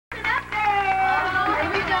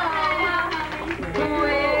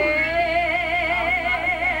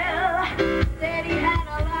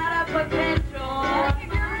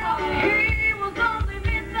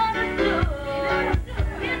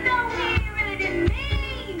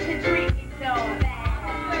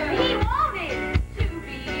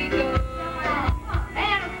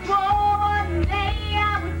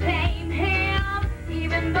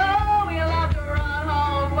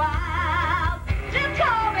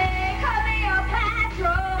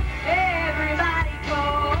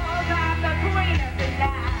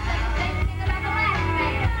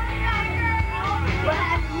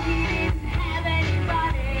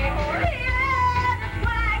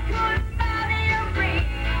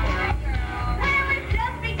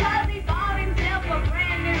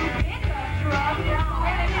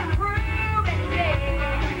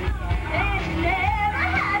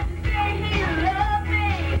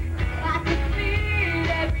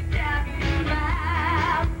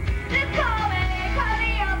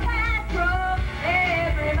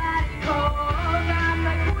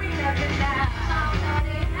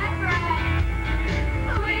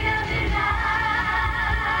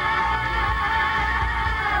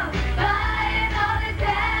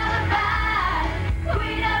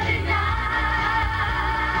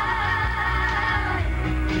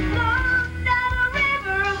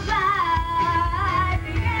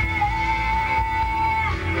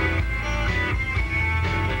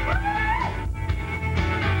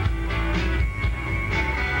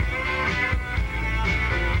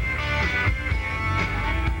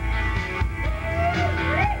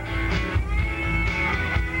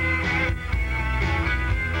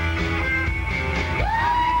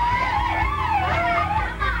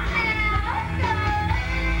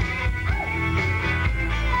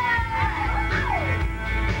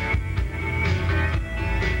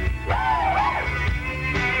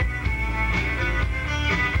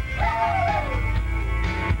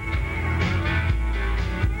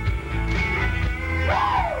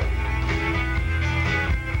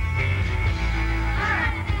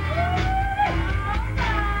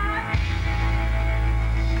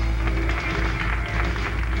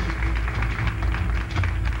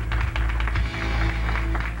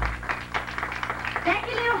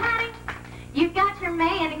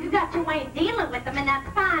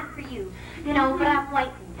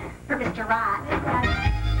you right.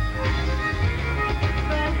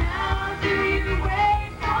 But how do you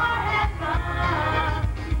wait for heaven?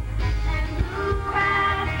 And who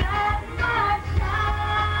has that much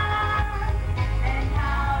time? And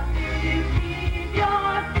how do you keep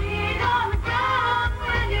your feet on the ground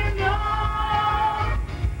when you know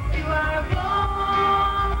you are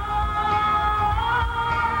born?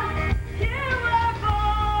 You were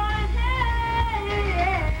born, yeah.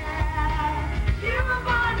 You were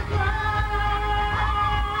born to fly.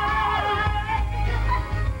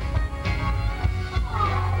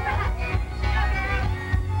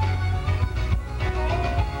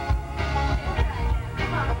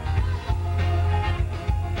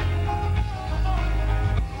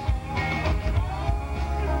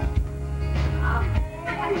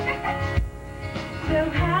 So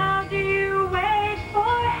how do you wait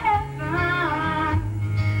for heaven?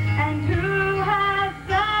 And who has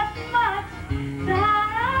that much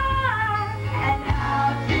time? And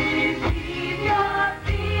how do you keep your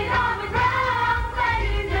feet on the ground when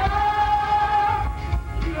you know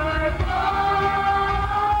you're born?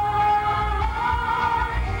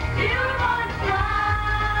 You want to fly.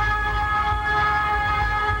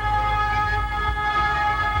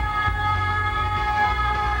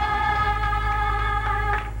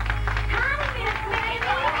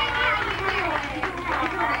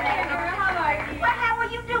 Well, how are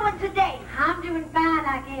you doing today? I'm doing fine,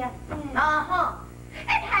 I guess. Uh-huh.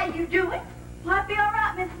 And how you doing? Well, I'd be all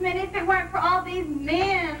right, Miss Minnie, if it weren't for all these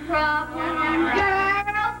men problems.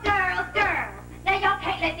 Girls, girls, girls. Now, y'all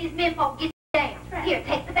can't let these men folk get you down. Here,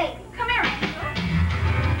 take the baby. Come here.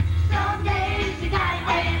 Some days you gotta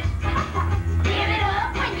dance. Give it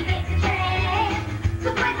up when you get the chance.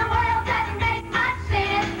 'Cause when the world doesn't make much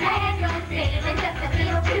sense and you're feeling just a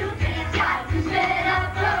little too tense, got to set up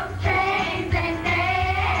those chains and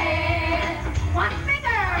dance. One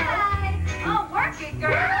finger. Oh, work it,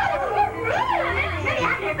 girl. Hey, I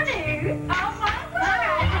never knew. Oh, my God.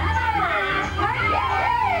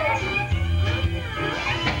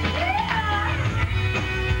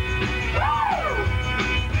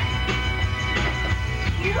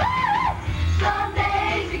 Some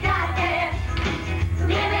days you gotta dance.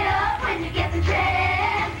 Give it up when you get the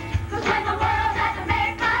chance. 'Cause when the world doesn't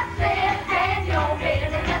make much sense and you're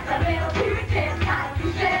feeling just a little too tense, got to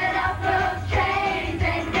set up those chains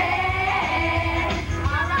and dance.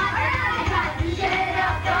 Got to set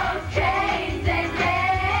up those chains and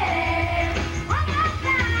dance.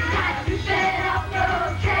 Got to set up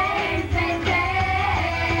those chains and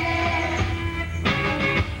dance.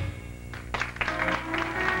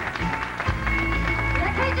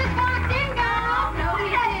 He just walked in, girl. No, he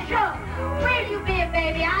hasn't shown. Where you been,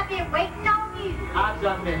 baby? I've been waiting on you. I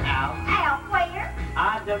done been out. Out where?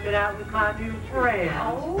 I done been out with my new friend.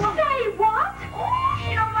 Oh, say what? Oh,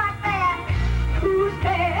 you don't like that. Who's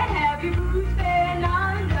been? Have you who's been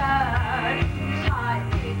under? Whose heart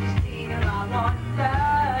did you steal? I wonder.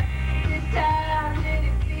 This time did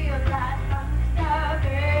it feel like thunder,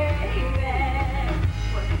 baby?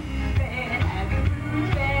 Well, who's been? Have you who's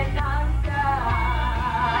been under?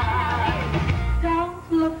 Don't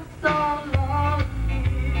look so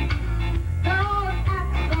lonely. Don't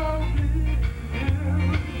act so blue.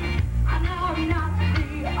 I know I'm not the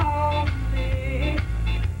only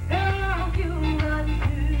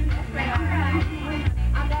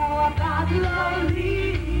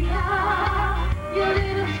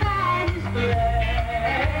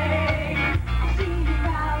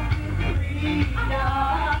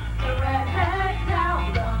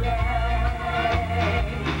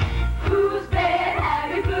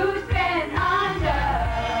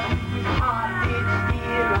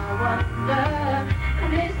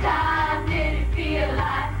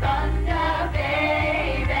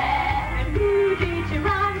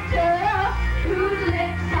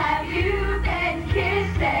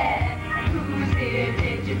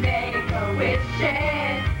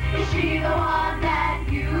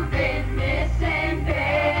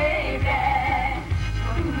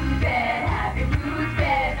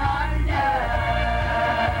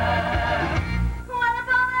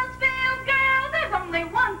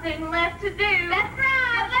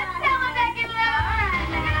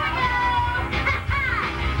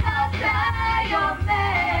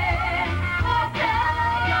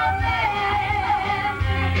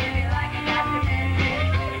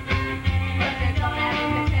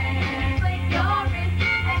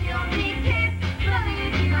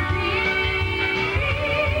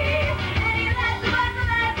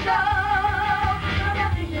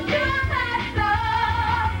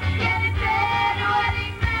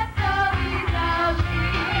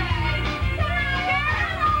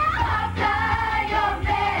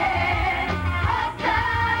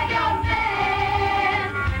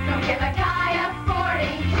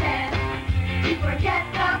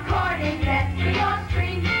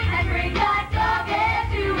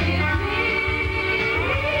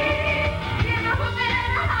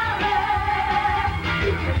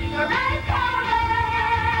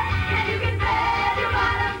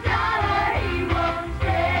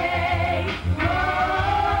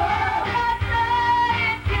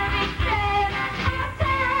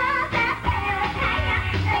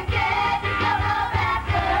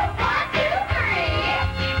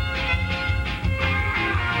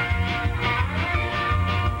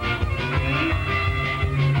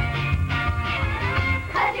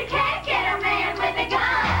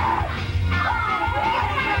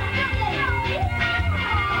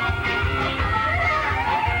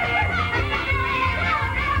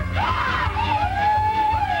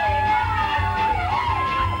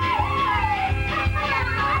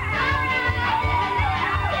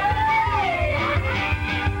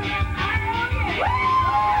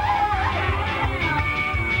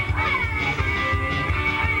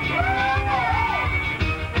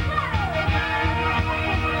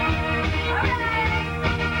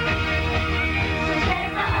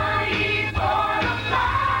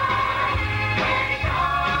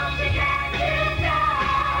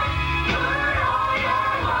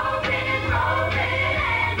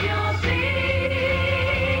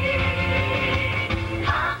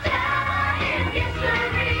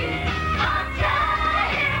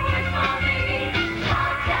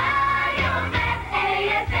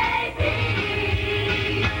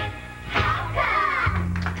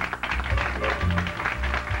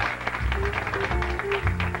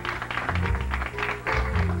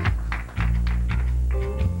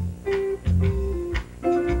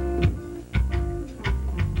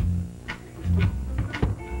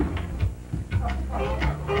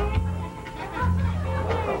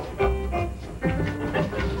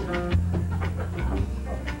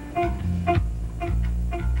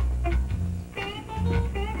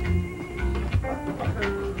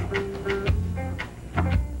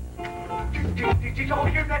Did you all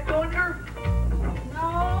hear that thunder?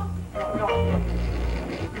 No. Oh, no.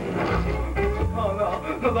 Oh, no,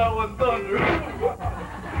 that wasn't thunder. What?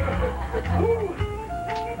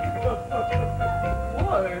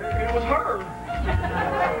 It was her.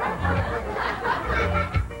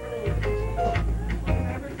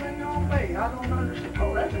 Everything on me. I don't understand.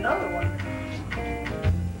 Oh, that's another one.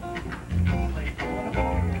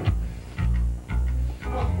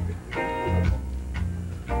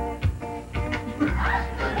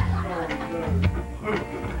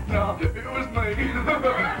 No, it was me.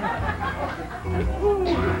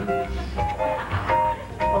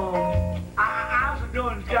 I've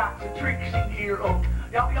done got the tricks in here.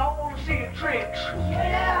 Y'all want to see the tricks?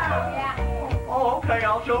 Yeah. Oh, okay,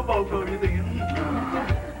 I'll show both of you then.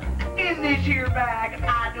 In this here bag,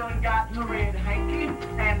 I done got the red hanky,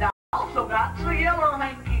 and I also got the yellow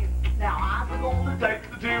hanky. Now, I'm going to take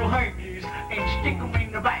the two hankies and stick them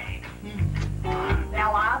in the bag.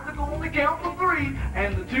 Now, I'm going to count to 3,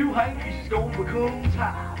 and the two hankies is going to become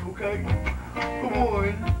tied, okay?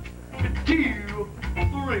 1, 2,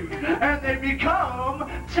 3, and they become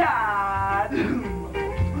tied.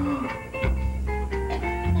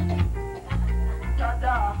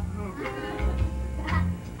 Ta-da.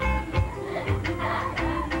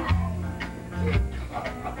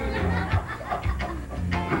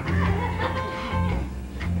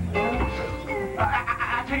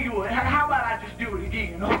 I tell you what, how about I just do it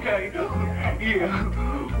again, okay? Yeah.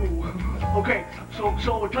 Okay, so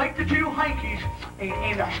we take the two hankies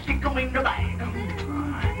and I stick them in the bag.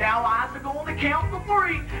 Now I'm going to count to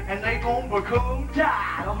 3 and they going to become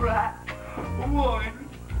tied, all right? 1,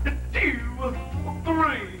 2,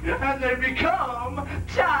 3, and they become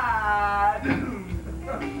tied.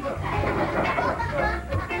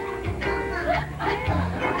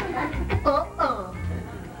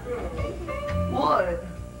 What?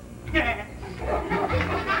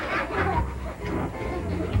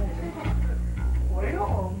 Well,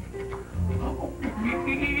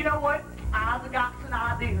 you know what? I've got an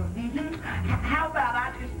idea. How about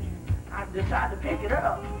I decide to pick it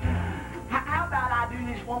up? How about I do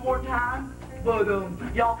this one more time? But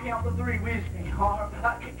y'all count to 3 with me.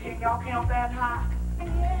 Can y'all count that high?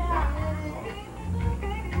 Yeah.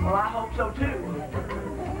 Well, I hope so too.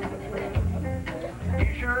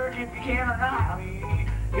 You sure if you can or not? I mean,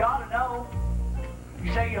 you ought to know.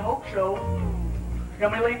 You say you hope so. You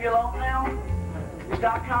want me to leave you alone now?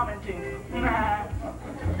 Stop commenting. All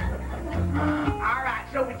right,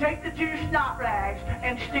 so we take the 2 snot rags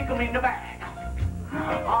and stick them in the bag.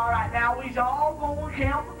 All right, now we's all going to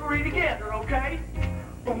count to 3 together, okay?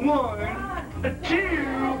 1, 2,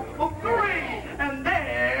 3, and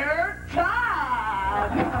they're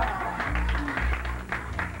tied.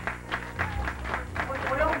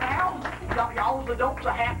 Well, now, y'all don't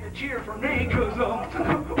have to cheer for me, because,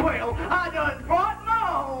 well, I done brought my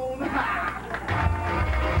own.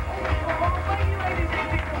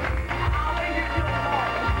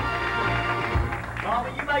 Mama,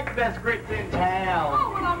 you make the best grits in town.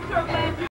 Oh, well, I'm sure glad you